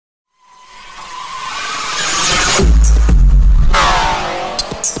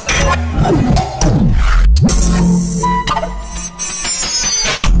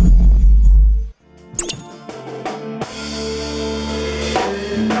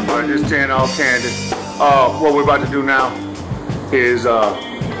Alright, this 10 Allkandy. What we're about to do now is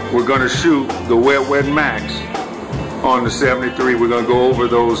we're going to shoot the Wet Maxx on the 73. We're going to go over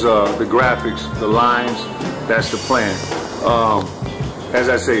those the graphics, the lines. That's the plan. As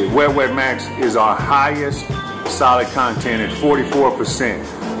I say, Wet Maxx is our highest solid content at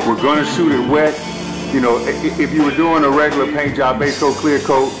 44%. We're going to shoot it wet. You know, if you were doing a regular paint job, base coat, clear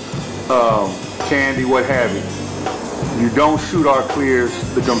coat, candy, what have you, you don't shoot our clears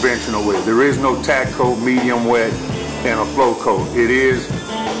the conventional way. There is no tack coat, medium wet, and a flow coat. It is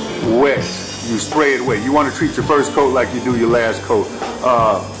wet. You spray it wet. You want to treat your first coat like you do your last coat.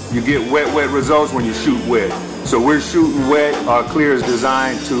 You get wet results when you shoot wet. So we're shooting wet. Our clear is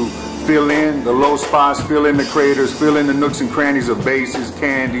designed to fill in the low spots, fill in the craters, fill in the nooks and crannies of bases,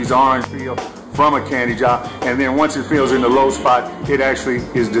 candies, orange peel from a candy job. And then once it fills in the low spot, it actually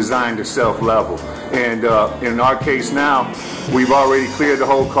is designed to self-level. And in our case now, we've already cleared the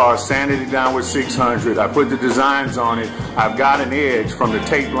whole car, sanded it down with 600. I put the designs on it. I've got an edge from the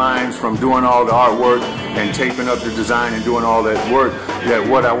tape lines, from doing all the artwork and taping up the design and doing all that work, that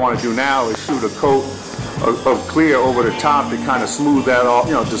what I want to do now is shoot a coat of clear over the top to kind of smooth that off,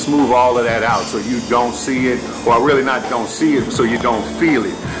 you know, to smooth all of that out so you don't see it, or really not don't see it, so you don't feel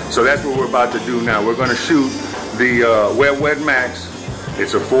it. So that's what we're about to do now. We're going to shoot the Wet Maxx.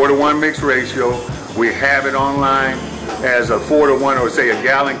 It's a 4-to-1 mix ratio. We have it online as a 4-to-1, or say a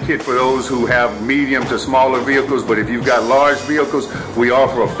gallon kit for those who have medium to smaller vehicles. But if you've got large vehicles, we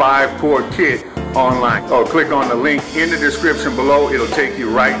offer a 5-quart kit online. Or click on the link in the description below. It'll take you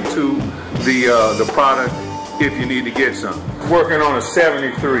right to the product if you need to get some. Working on a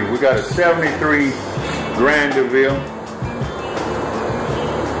 73. We got a 73 Grandeville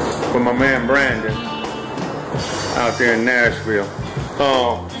for my man Brandon out there in Nashville.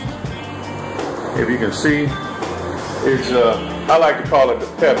 If you can see, it's I like to call it the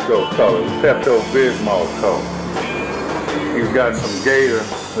Pepto color, the Pepto-Bismol color. He's got some gator,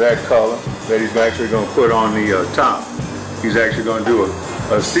 that color, that he's actually going to put on the top. He's actually going to do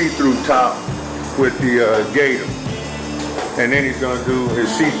a see-through top with the gator. And then he's going to do his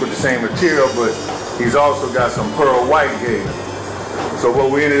seats with the same material, but he's also got some pearl white gator. So what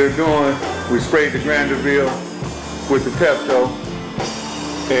we ended up doing, we sprayed the Grandeville with the Pepto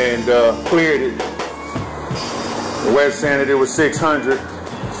and cleared it. Wet sanded it with 600,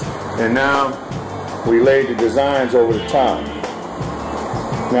 and now we laid the designs over the top.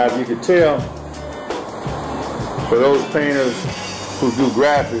 Now, if you could tell, for those painters who do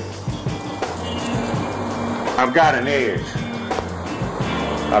graphic, I've got an edge.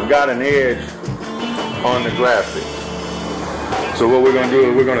 I've got an edge on the graphic. So what we're going to do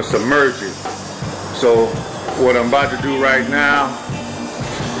is we're going to submerge it. So what I'm about to do right now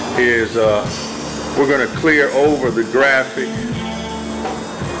is we're going to clear over the graphic,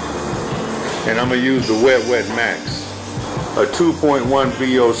 and I'm going to use the Wet Maxx, a 2.1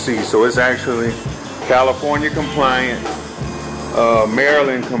 VOC. So it's actually California compliant,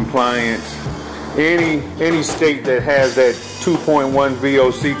 Maryland compliant. Any state that has that 2.1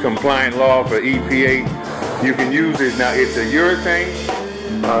 VOC compliant law for EPA, you can use it. Now it's a urethane.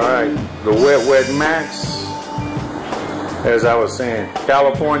 All right, the Wet Maxx, as I was saying,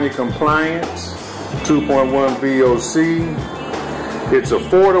 California compliant, 2.1 VOC. It's a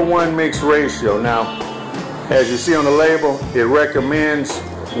 4-to-1 mix ratio. Now, as you see on the label, it recommends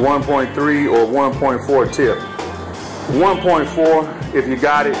 1.3 or 1.4 tip. 1.4, if you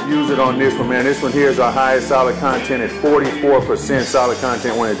got it, use it on this one, man. This one here is our highest solid content at 44% solid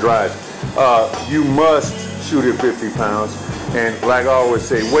content when it dries. You must shoot at 50 pounds. And like I always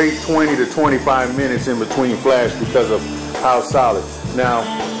say, wait 20 to 25 minutes in between flash because of how solid. Now,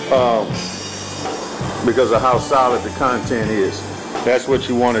 because of how solid the content is. That's what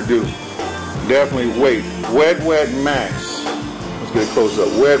you want to do. Definitely wait. Wet Maxx. Let's get a close up.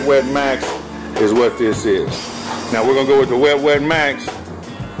 Wet Maxx is what this is. Now we're going to go with the Wet Maxx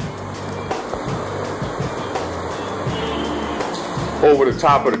over the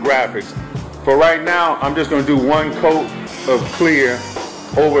top of the graphics. For right now, I'm just going to do one coat of clear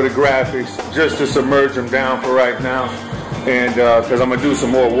over the graphics just to submerge them down for right now. And because I'm going to do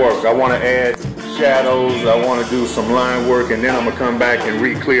some more work. I want to add shadows, I want to do some line work, and then I'm going to come back and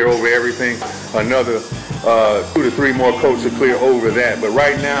re-clear over everything. Another 2 to 3 more coats of clear over that. But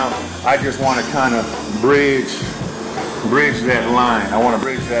right now, I just want to kind of bridge that line. I want to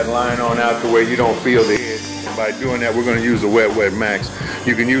bridge that line on out to where you don't feel the edge. And by doing that, we're going to use the Wet Maxx.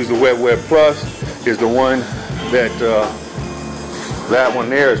 You can use the Wet Plus, is the one that that one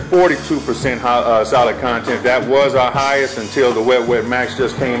there is 42% solid content. That was our highest until the Wet Maxx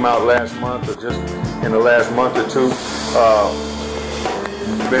just came out last month, or just in the last month or two.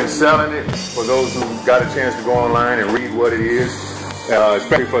 been selling it for those who got a chance to go online and read what it is.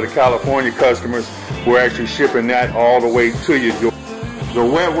 Especially for the California customers, we're actually shipping that all the way to your door. The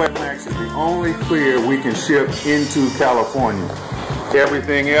Wet Maxx is the only clear we can ship into California.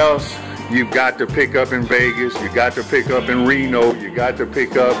 Everything else, you've got to pick up in Vegas, you got to pick up in Reno, you got to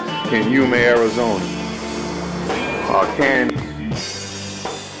pick up in Yuma, Arizona. Allkandy,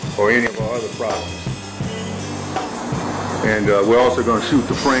 or any of our other products. And we're also going to shoot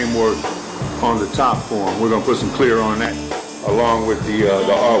the framework on the top for them. We're going to put some clear on that along with the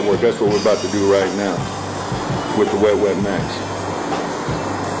artwork. That's what we're about to do right now with the Wet Maxx.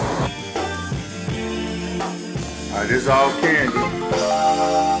 Alright, this is Allkandy.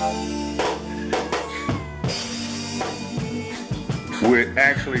 We're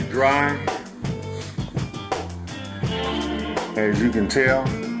actually dry, as you can tell.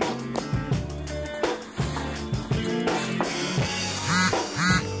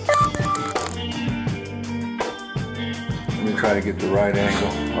 Let me try to get the right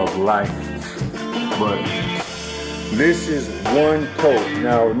angle of light. But this is one coat.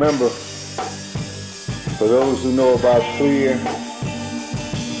 Now remember, for those who know about clear,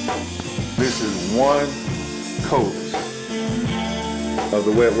 this is one coat of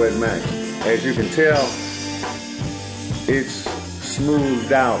the Wet Maxx. As you can tell, it's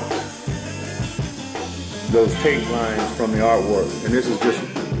smoothed out those tape lines from the artwork. And this is just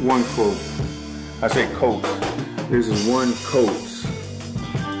one coat. I say coat. This is one coat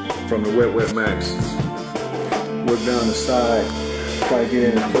from the Wet Maxx. Look down the side, try to get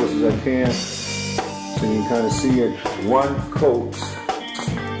in as close as I can so you can kind of see it. One coat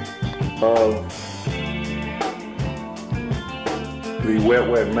of the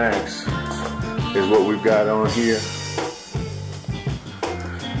Wet Maxx is what we've got on here.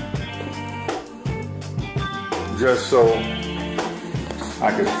 Just so I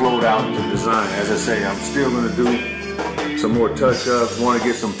can float out the design. As I say, I'm still going to do some more touch-ups. Want to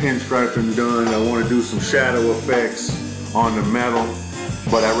get some pinstriping done. I want to do some shadow effects on the metal.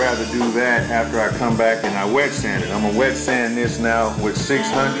 But I'd rather do that after I come back and I wet sand it. I'm going to wet sand this now with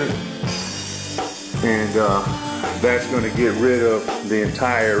 600. And that's going to get rid of the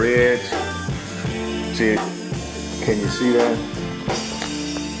entire edge. See, can you see that?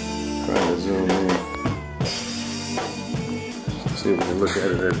 Trying to zoom in. See if we can look at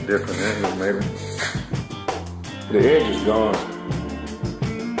it at a different angle, maybe. The edge is gone.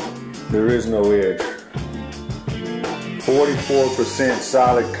 There is no edge. 44%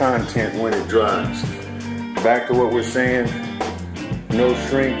 solid content when it dries. Back to what we're saying, no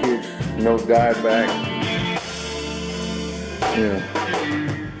shrinkage, no dieback. Yeah.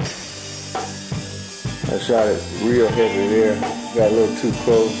 I shot it real heavy there. Got a little too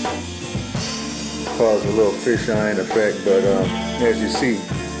close. Caused a little fisheye effect, but as you see,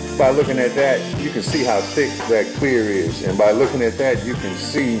 by looking at that, you can see how thick that clear is. And by looking at that, you can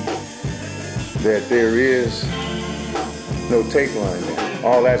see that there is no tape line there.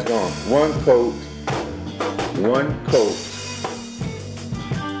 All that's gone. One coat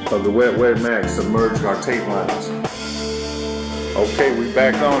of the Wet Maxx submerged our tape lines. Okay, we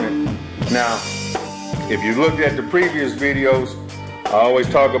back on it. Now, if you looked at the previous videos, I always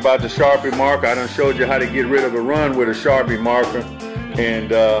talk about the Sharpie marker. I done showed you how to get rid of a run with a Sharpie marker.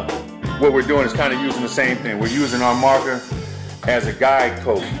 And what we're doing is kind of using the same thing. We're using our marker as a guide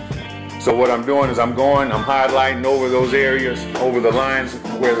coat. So what I'm doing is I'm highlighting over those areas, over the lines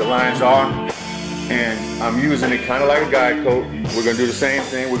where the lines are. And I'm using it kind of like a guide coat. We're going to do the same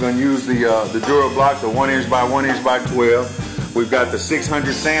thing. We're going to use the Durablock, the 1 inch by 1 inch by 12. We've got the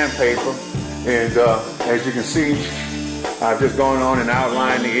 600 sandpaper. And as you can see, I've just gone on and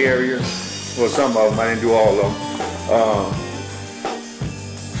outlined the areas. Well, some of them, I didn't do all of them.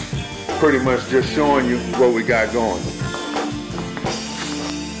 Pretty much just showing you what we got going.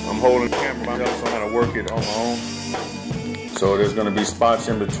 I'm holding the camera myself, so I'm going to work it on my own. So there's going to be spots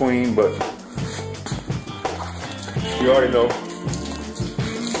in between, but you already know.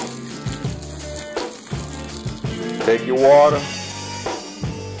 Take your water.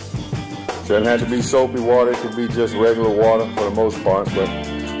 Doesn't have to be soapy water, it could be just regular water for the most part, but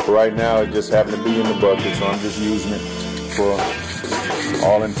for right now it just happened to be in the bucket, so I'm just using it for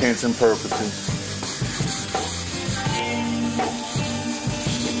all intents and purposes.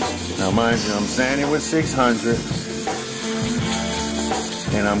 Now mind you, I'm sanding with 600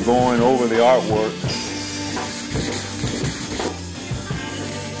 and I'm going over the artwork.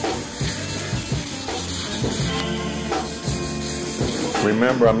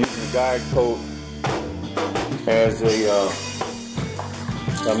 Remember, I'm using the guide coat as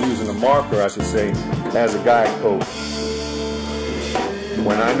I'm using the marker, I should say, as a guide coat.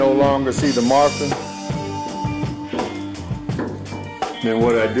 When I no longer see the marker, then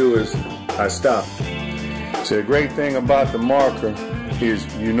what I do is I stop. So the great thing about the marker is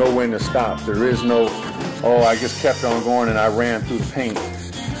you know when to stop. There is no, oh, I just kept on going and I ran through the paint.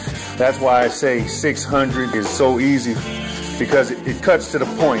 That's why I say 600 is so easy, because it cuts to the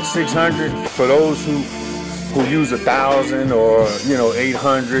point. 600 for those who use 1,000 or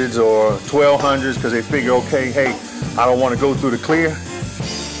 800s or 1200s, because they figure, okay, hey, I don't want to go through the clear.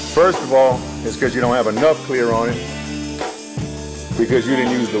 First of all, it's because you don't have enough clear on it, because you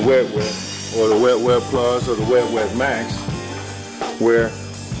didn't use the Wet Wet or the Wet Wet Plus or the Wet Wet Max, where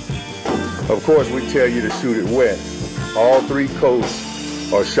of course we tell you to shoot it wet. All 3 coats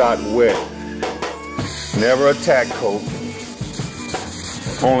are shot wet. Never a tack coat.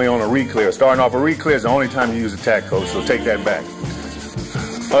 Only on a re-clear. Starting off a re-clear is the only time you use a tack coat, so take that back.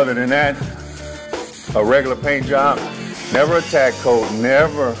 Other than that, a regular paint job, never a tack coat,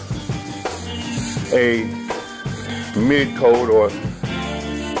 never a mid coat or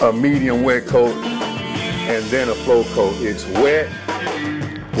a medium wet coat and then a flow coat. It's wet,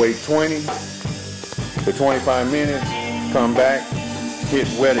 wait 20 to 25 minutes, come back, hit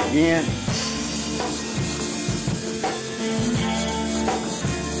wet again,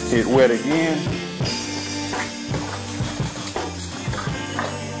 hit wet again,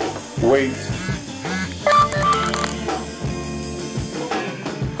 wait,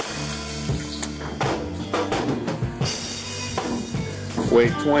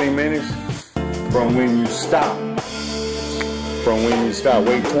 wait 20 minutes from when you stop.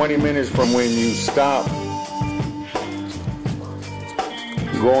 Wait 20 minutes from when you stop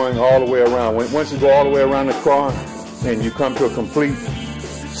going all the way around. Once you go all the way around the car and you come to a complete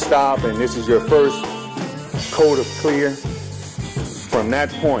stop and this is your first coat of clear, from that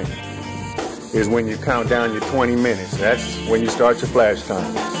point is when you count down your 20 minutes. That's when you start your flash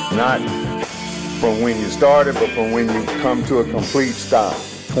time. Not from when you started, but from when you come to a complete stop.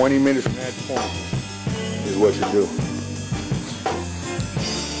 20 minutes from that point is what you do.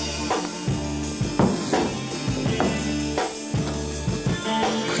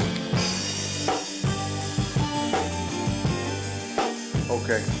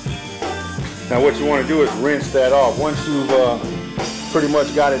 Okay. Now what you want to do is rinse that off. Once you've pretty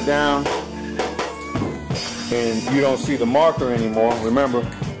much got it down and you don't see the marker anymore, remember,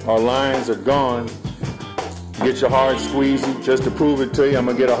 our lines are gone. Get your hard squeegee, just to prove it to you. I'm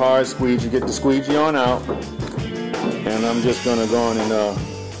gonna get a hard squeegee, get the squeegee on out, and I'm just gonna go on and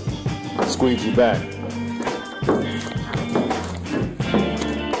squeegee back.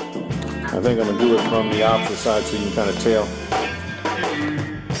 I think I'm gonna do it from the opposite side so you can kind of tell.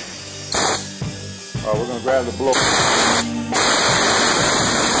 All right, we're gonna grab the blow.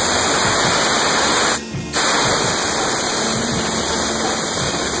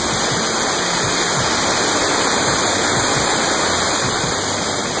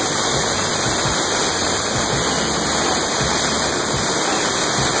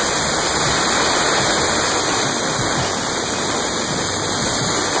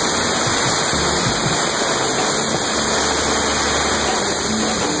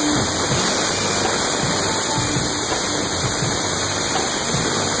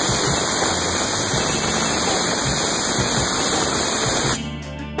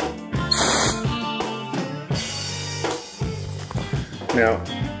 Now,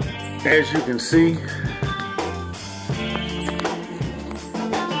 as you can see,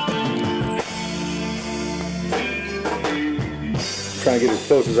 try to get as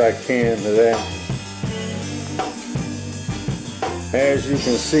close as I can to that. As you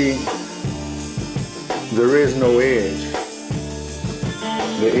can see, there is no edge.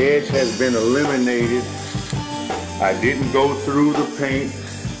 The edge has been eliminated. I didn't go through the paint.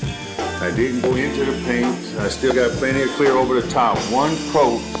 I didn't go into the paint. I still got plenty of clear over the top. One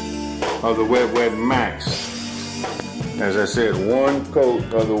coat of the Wet Wet Maxx. As I said, one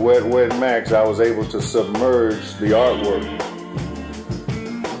coat of the Wet Wet Maxx, I was able to submerge the artwork.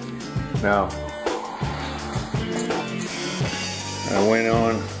 Now, I went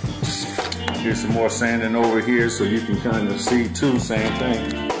on, did some more sanding over here so you can kind of see too, same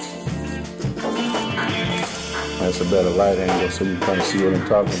thing. That's a better light angle so you can kind of see what I'm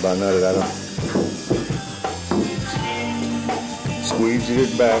talking about now that I don't squeeze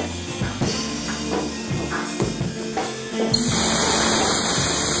it back.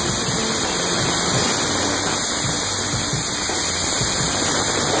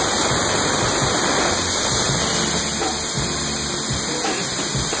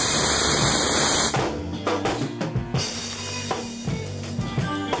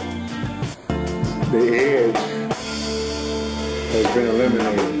 The edge has been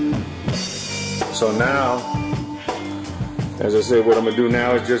eliminated. So now, as I said, what I'm gonna do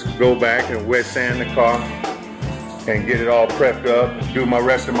now is just go back and wet sand the car and get it all prepped up, do my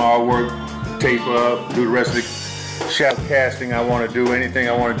rest of my artwork, tape up, do the rest of the shadow casting I want to do, anything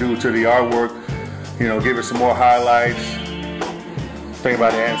I want to do to the artwork, you know, give it some more highlights. Think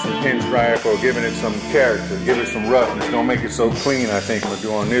about adding some pinstripe or giving it some character, give it some roughness. Don't make it so clean, I think I'm gonna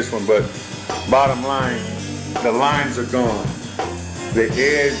do on this one, but bottom line, the lines are gone. The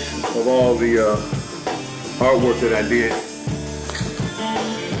edge of all the artwork that I did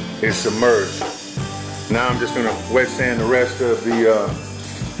is submerged. Now I'm just gonna wet sand the rest of the,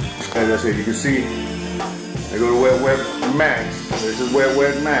 as I said, you can see, I go to Wet Maxx. This is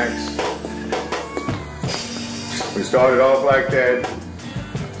Wet Maxx. We started off like that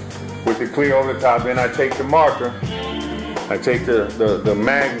with the clear over the top. Then I take the marker. I take the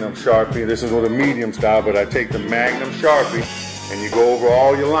Magnum Sharpie. This is with a medium style, but I take the Magnum Sharpie and you go over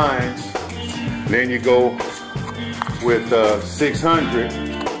all your lines. Then you go with 600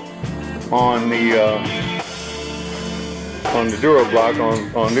 on the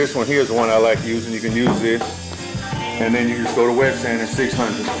DuraBlock. On this one, here's the one I like using. You can use this. And then you just go to wet sand at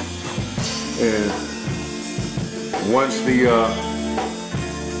 600. And once the,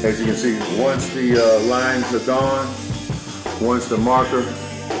 as you can see, once the lines are gone, once the marker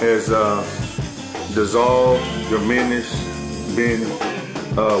has dissolved, diminished, been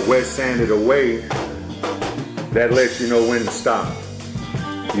wet sanded away, that lets you know when to stop.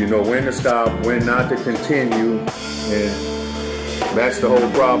 You know when to stop, when not to continue, and that's the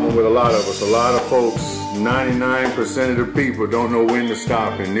whole problem with a lot of us. A lot of folks, 99% of the people don't know when to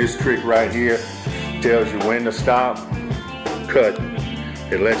stop, and this trick right here tells you when to stop cutting.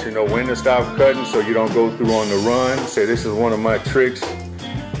 It lets you know when to stop cutting so you don't go through on the run. So this is one of my tricks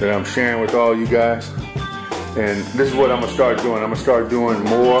that I'm sharing with all you guys. And this is what I'm gonna start doing. I'm gonna start doing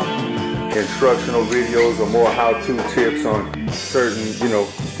more instructional videos or more how-to tips on certain, you know,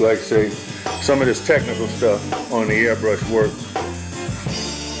 like say, some of this technical stuff on the airbrush work.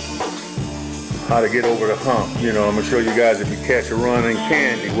 How to get over the hump, you know. I'm gonna show you guys if you catch a run in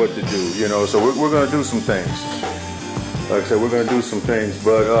candy, what to do, you know. So we're gonna do some things. Like I said, we're gonna do some things,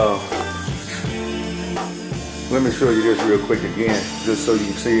 but let me show you this real quick again, just so you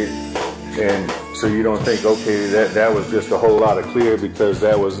can see it, and so you don't think, okay, that was just a whole lot of clear because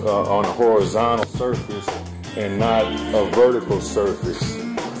that was on a horizontal surface and not a vertical surface.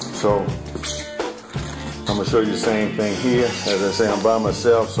 So I'm gonna show you the same thing here. As I say, I'm by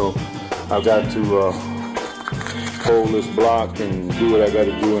myself, so I've got to hold this block and do what I got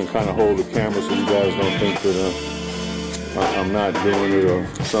to do and kind of hold the camera so you guys don't think that I'm not doing it or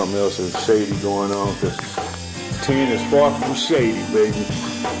something else is shady going on, because 10 is far from shady, baby.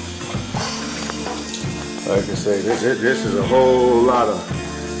 Like I say, this is a whole lot of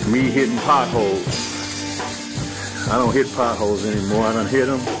me hitting potholes. I don't hit potholes anymore. I done hit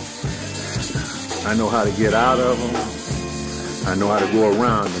them. I know how to get out of them. I know how to go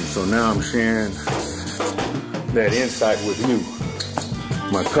around them. So now I'm sharing that insight with you,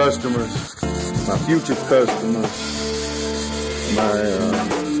 my customers, my future customers, my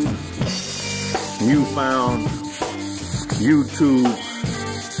newfound YouTube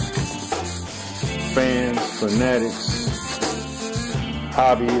fans, fanatics,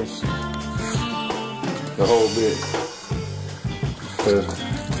 hobbyists, the whole bit.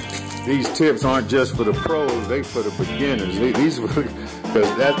 These tips aren't just for the pros, they for the beginners.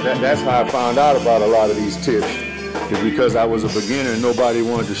 Because that's how I found out about a lot of these tips, is because I was a beginner and nobody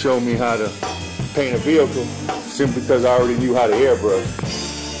wanted to show me how to paint a vehicle, simply because I already knew how to airbrush.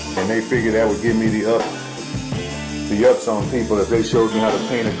 And they figured that would give me the ups on people if they showed me how to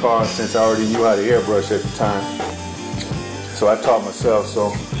paint a car, since I already knew how to airbrush at the time. So I taught myself.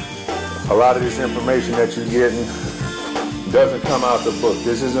 So a lot of this information that you're getting doesn't come out the book.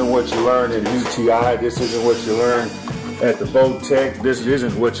 This isn't what you learn in UTI. This isn't what you learn at the Tech. This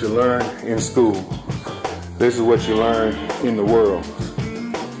isn't what you learn in school. This is what you learn in the world.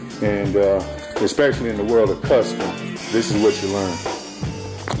 And especially in the world of custom, this is what you learn.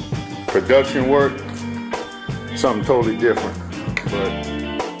 Production work, something totally different. But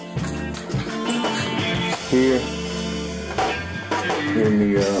here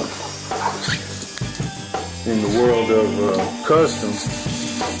in the world of custom,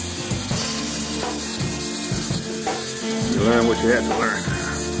 you learn what you have to learn.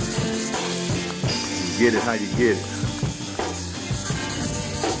 You get it how you get it.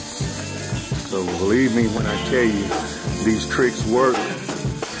 So believe me when I tell you, these tricks work.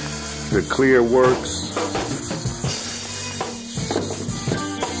 The clear works.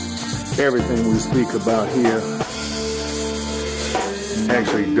 Everything we speak about here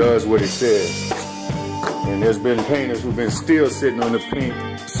actually does what it says. And there's been painters who've been still sitting on the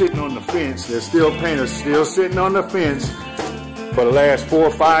fence. There's still painters still sitting on the fence for the last 4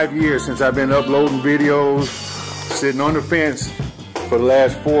 or 5 years since I've been uploading videos, sitting on the fence. For the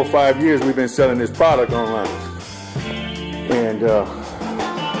last 4 or 5 years, we've been selling this product online. And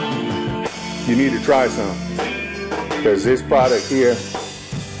you need to try some, because this product here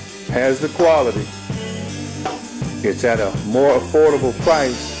has the quality. It's at a more affordable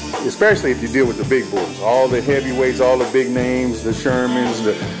price, especially if you deal with the big boys. All the heavyweights, all the big names, the Shermans,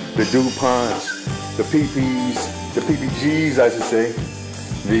 the DuPonts, the PPs, the PPGs, I should say,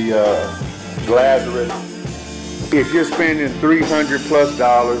 the Glazerous. If you're spending $300+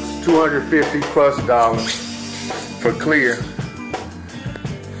 $250+ for clear,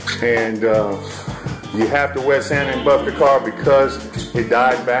 and you have to wet sand and buff the car because it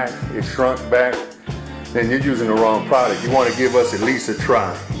died back, it shrunk back, then you're using the wrong product. You want to give us at least a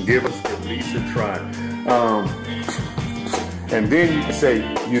try. Give us at least a try. And then you can say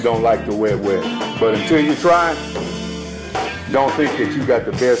you don't like the wet. But until you try, don't think that you got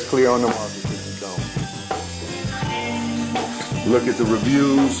the best clear on the market. Look at the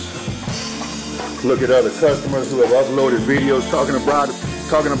reviews. Look at other customers who have uploaded videos talking about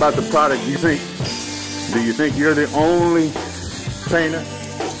the product. Do you think you're the only painter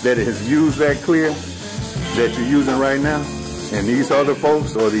that has used that clear that you're using right now? And these other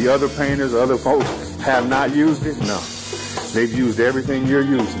folks, or the other painters, other folks have not used it? No. They've used everything you're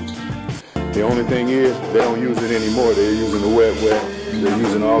using. The only thing is they don't use it anymore. They're using the wet. They're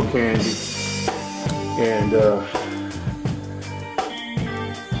using Allkandy. And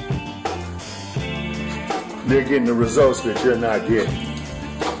they're getting the results that you're not getting.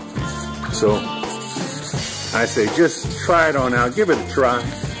 So I say just try it on out. Give it a try.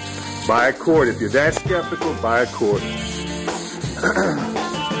 Buy a quart. If you're that skeptical, buy a quart.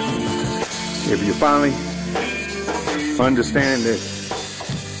 If you finally understand that,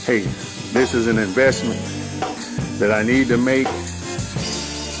 hey, this is an investment that I need to make,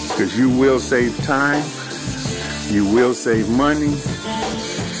 because you will save time, you will save money,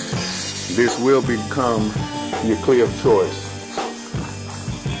 this will become your clear of choice.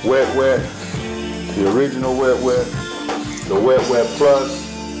 Wet, the original Wet, the Wet Plus,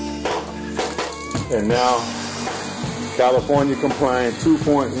 and now California compliant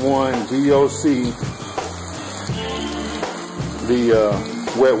 2.1 DOC, the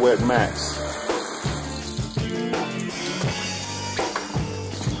Wet Maxx.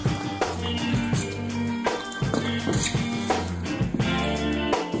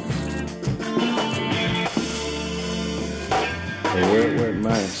 Wet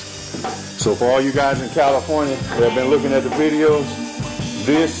Maxx. So for all you guys in California that have been looking at the videos,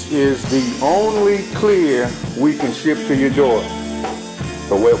 this is the only clear we can ship to your door,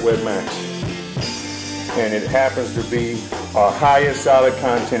 the Wet Maxx. And it happens to be our highest solid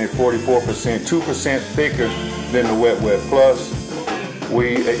content at 44%, 2% thicker than the Wet Plus.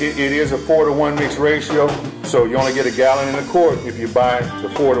 It is a 4-to-1 mix ratio, so you only get a gallon in a quart if you buy the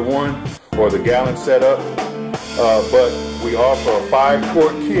 4-to-1 or the gallon setup. But we offer a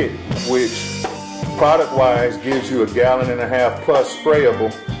 5-quart kit, which product-wise gives you 1.5 gallons plus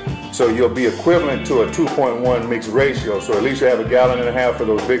sprayable, so you'll be equivalent to a 2.1 mix ratio. So at least you have 1.5 gallons for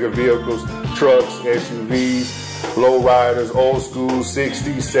those bigger vehicles, trucks, SUVs, low riders, old school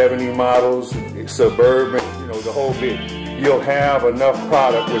 60, 70 models, suburban, the whole bit. You'll have enough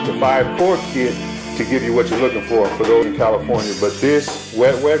product with the 5-quart kit to give you what you're looking for those in California. But this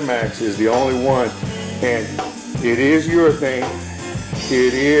Wet Maxx is the only one, and it is urethane.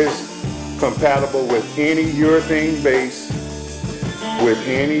 It is compatible with any urethane base, with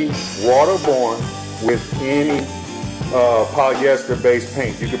any waterborne, with any polyester-based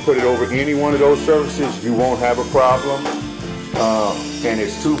paint. You can put it over any one of those surfaces. You won't have a problem. And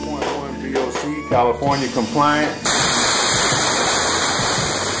it's 2.1 DOC, California compliant.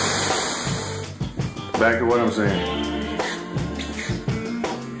 Back to what I'm saying.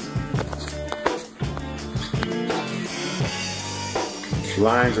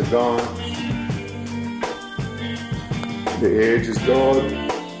 Lines are gone. The edge is gone.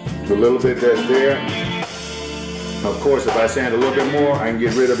 The little bit that's there. Of course, if I sand a little bit more, I can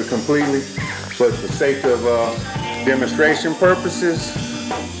get rid of it completely. But for sake of demonstration purposes,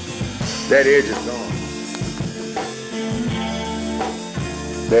 that edge is gone.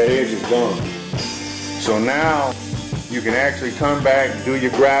 That edge is gone. So now you can actually come back, do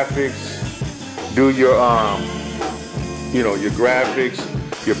your graphics, do your your graphics,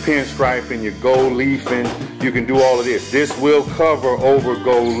 your pinstriping, your gold leafing. You can do all of this. This will cover over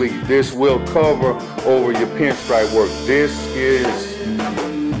gold leaf. This will cover over your pinstripe work. This is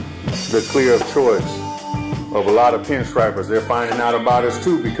the clear of choice of a lot of pinstripers. They're finding out about us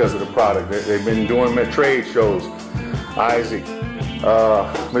too because of the product. They've been doing them at trade shows. Isaac,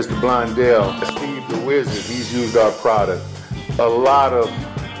 Mr. Blondell, Steve the Wizard, he's used our product. A lot of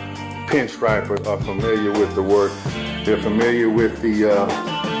pinstripers are familiar with the work. They're familiar with the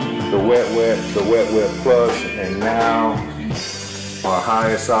Wet Plus, and now our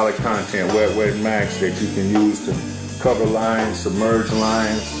highest solid content, Wet Maxx, that you can use to cover lines, submerge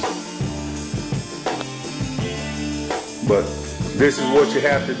lines. But this is what you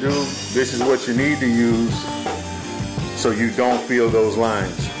have to do. This is what you need to use so you don't feel those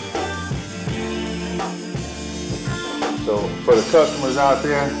lines. So for the customers out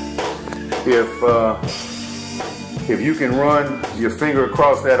there, if you can run your finger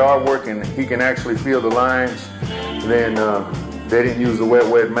across that artwork and he can actually feel the lines, then they didn't use the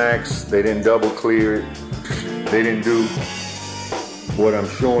Wet Maxx, they didn't double clear it, they didn't do what I'm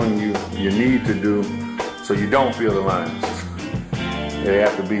showing you need to do so you don't feel the lines. They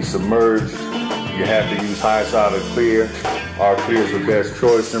have to be submerged. You have to use high solid clear. Our clear is the best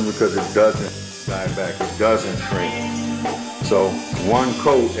choice simply because it doesn't slide back, it doesn't shrink. So one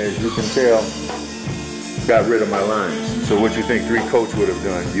coat, as you can tell, got rid of my lines. So what you think 3 coats would have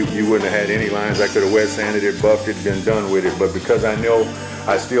done? You wouldn't have had any lines. I could have wet sanded it, buffed it, been done with it. But because I know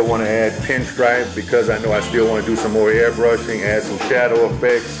I still want to add pinstripe, because I know I still want to do some more airbrushing, add some shadow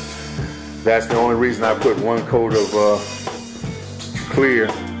effects, that's the only reason I put 1 coat of clear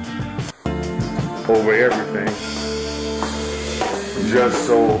over everything, just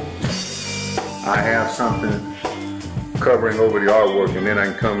so I have something covering over the artwork, and then I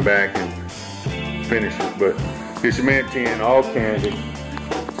can come back and finish it. But it's your man T and Allkandy.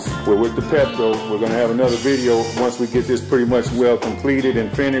 We're with the Pepto. We're going to have another video once we get this pretty much well completed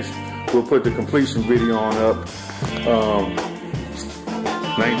and finished. We'll put the completion video on up.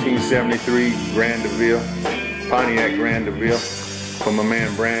 1973 Grandeville, Pontiac Grandeville, from my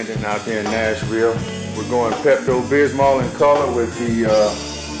man Brandon out there in Nashville. We're going Pepto Bismol in color with the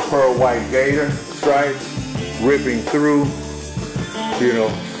pearl white gator stripes ripping through, you know,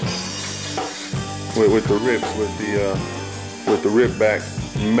 with the rips, with the rip back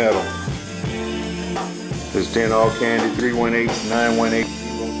metal. It's 10 Allkandy,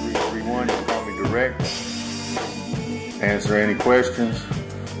 318-918-0331. You can call me direct. Answer any questions.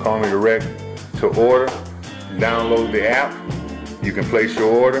 Call me direct to order. Download the app. You can place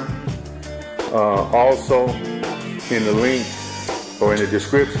your order. Also, in the link or in the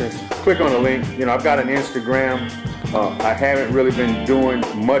description, click on the link. You know, I've got an Instagram. I haven't really been doing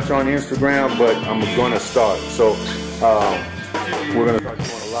much on Instagram, but I'm going to start. So we're going to start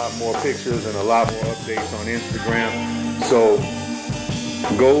doing a lot more pictures and a lot more updates on Instagram. So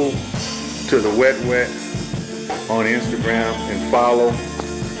go to the Wet on Instagram and follow,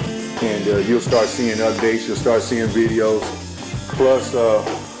 and you'll start seeing updates. You'll start seeing videos. Plus,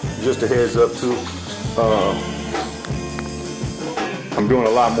 just a heads up too, I'm doing a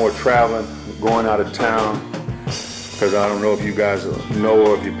lot more traveling, going out of town, because I don't know if you guys know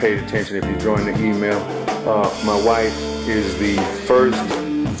or if you paid attention, if you joined the email. My wife is the first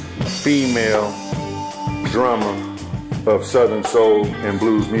female drummer of Southern Soul and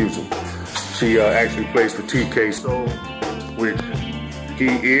Blues music. She actually plays for TK Soul, which he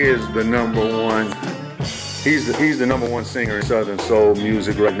is the #1. He's the #1 singer in Southern Soul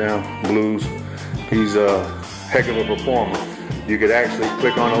music right now, blues. He's a heck of a performer. You could actually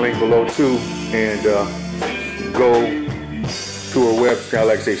click on the link below too and go to her website.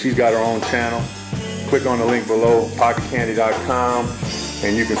 Like I say, she's got her own channel. Click on the link below, pocketcandy.com,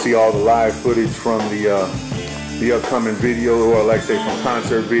 and you can see all the live footage from the upcoming video, or like I say, from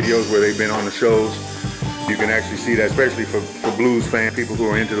concert videos where they've been on the shows. You can actually see that, especially for blues fans, people who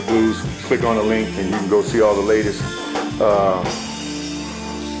are into the blues. Click on the link and you can go see all the latest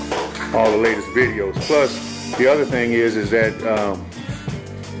videos. Plus, the other thing is that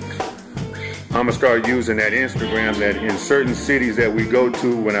I'm gonna start using that Instagram, that in certain cities that we go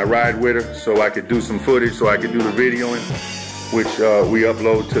to when I ride with her, so I could do some footage, so I could do the videoing, which we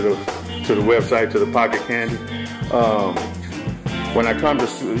upload to the website, to the Pocket Candy. When I come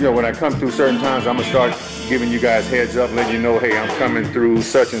through certain times, I'm gonna start giving you guys heads up, letting you know, hey, I'm coming through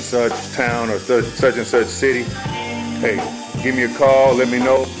such and such town or such and such city. Hey, give me a call, let me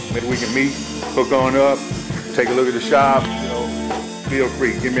know, maybe we can meet, hook on up, take a look at the shop, you know, feel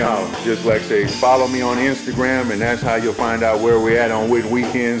free, give me a holler. Just like say, follow me on Instagram, and that's how you'll find out where we're at on which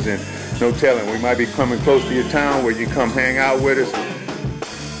weekends, and no telling, we might be coming close to your town where you come hang out with us.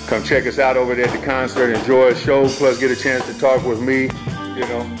 Come check us out over there at the concert, enjoy a show, plus get a chance to talk with me, you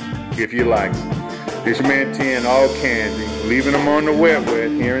know, if you like. This your man 10, Allkandy, leaving them on the wet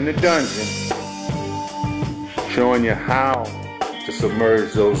here in the dungeon, showing you how to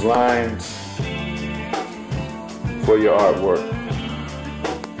submerge those lines for your artwork.